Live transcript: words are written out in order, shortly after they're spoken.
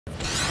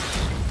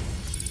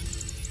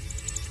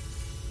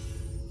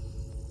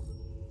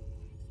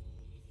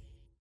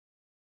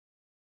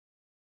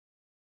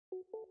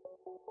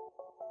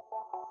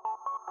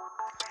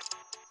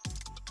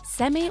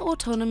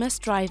Semi-autonomous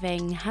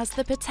driving has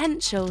the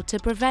potential to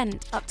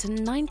prevent up to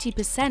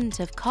 90%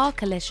 of car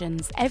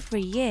collisions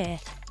every year.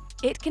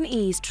 It can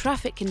ease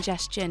traffic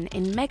congestion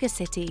in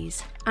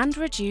megacities and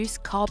reduce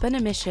carbon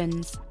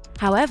emissions.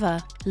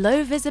 However,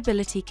 low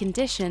visibility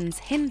conditions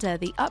hinder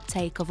the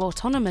uptake of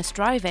autonomous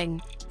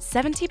driving.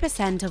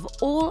 70% of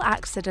all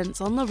accidents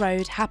on the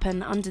road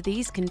happen under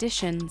these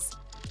conditions.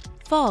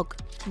 Fog,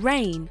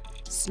 rain,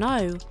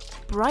 snow,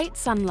 bright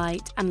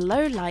sunlight and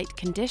low light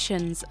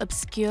conditions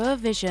obscure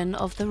vision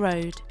of the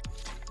road.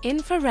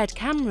 Infrared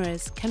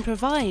cameras can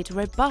provide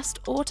robust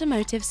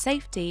automotive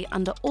safety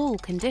under all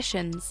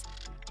conditions.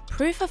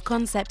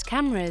 Proof-of-concept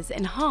cameras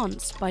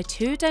enhanced by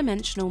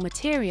two-dimensional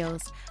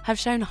materials have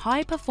shown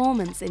high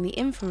performance in the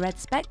infrared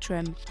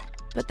spectrum,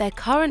 but their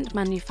current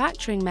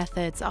manufacturing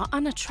methods are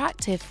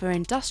unattractive for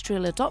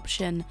industrial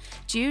adoption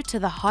due to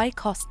the high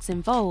costs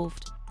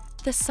involved.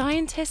 The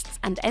scientists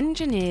and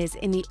engineers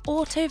in the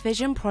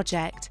Autovision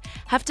project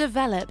have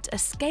developed a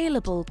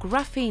scalable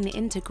graphene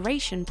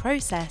integration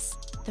process.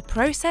 The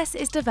process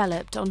is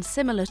developed on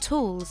similar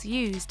tools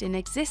used in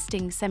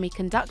existing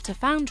semiconductor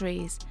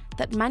foundries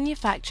that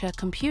manufacture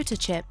computer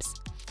chips.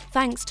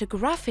 Thanks to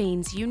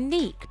graphene's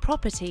unique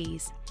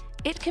properties,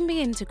 it can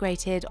be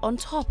integrated on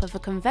top of a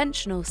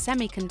conventional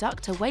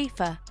semiconductor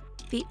wafer.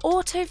 The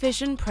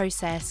Autovision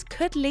process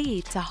could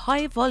lead to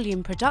high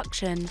volume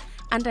production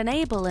and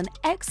enable an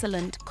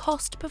excellent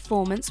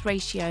cost-performance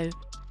ratio.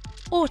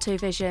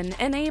 Autovision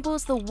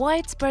enables the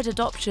widespread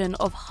adoption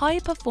of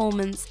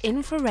high-performance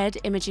infrared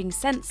imaging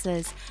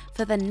sensors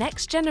for the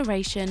next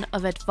generation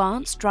of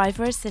advanced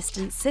driver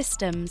assistance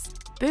systems,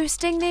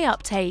 boosting the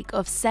uptake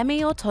of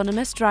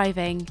semi-autonomous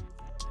driving.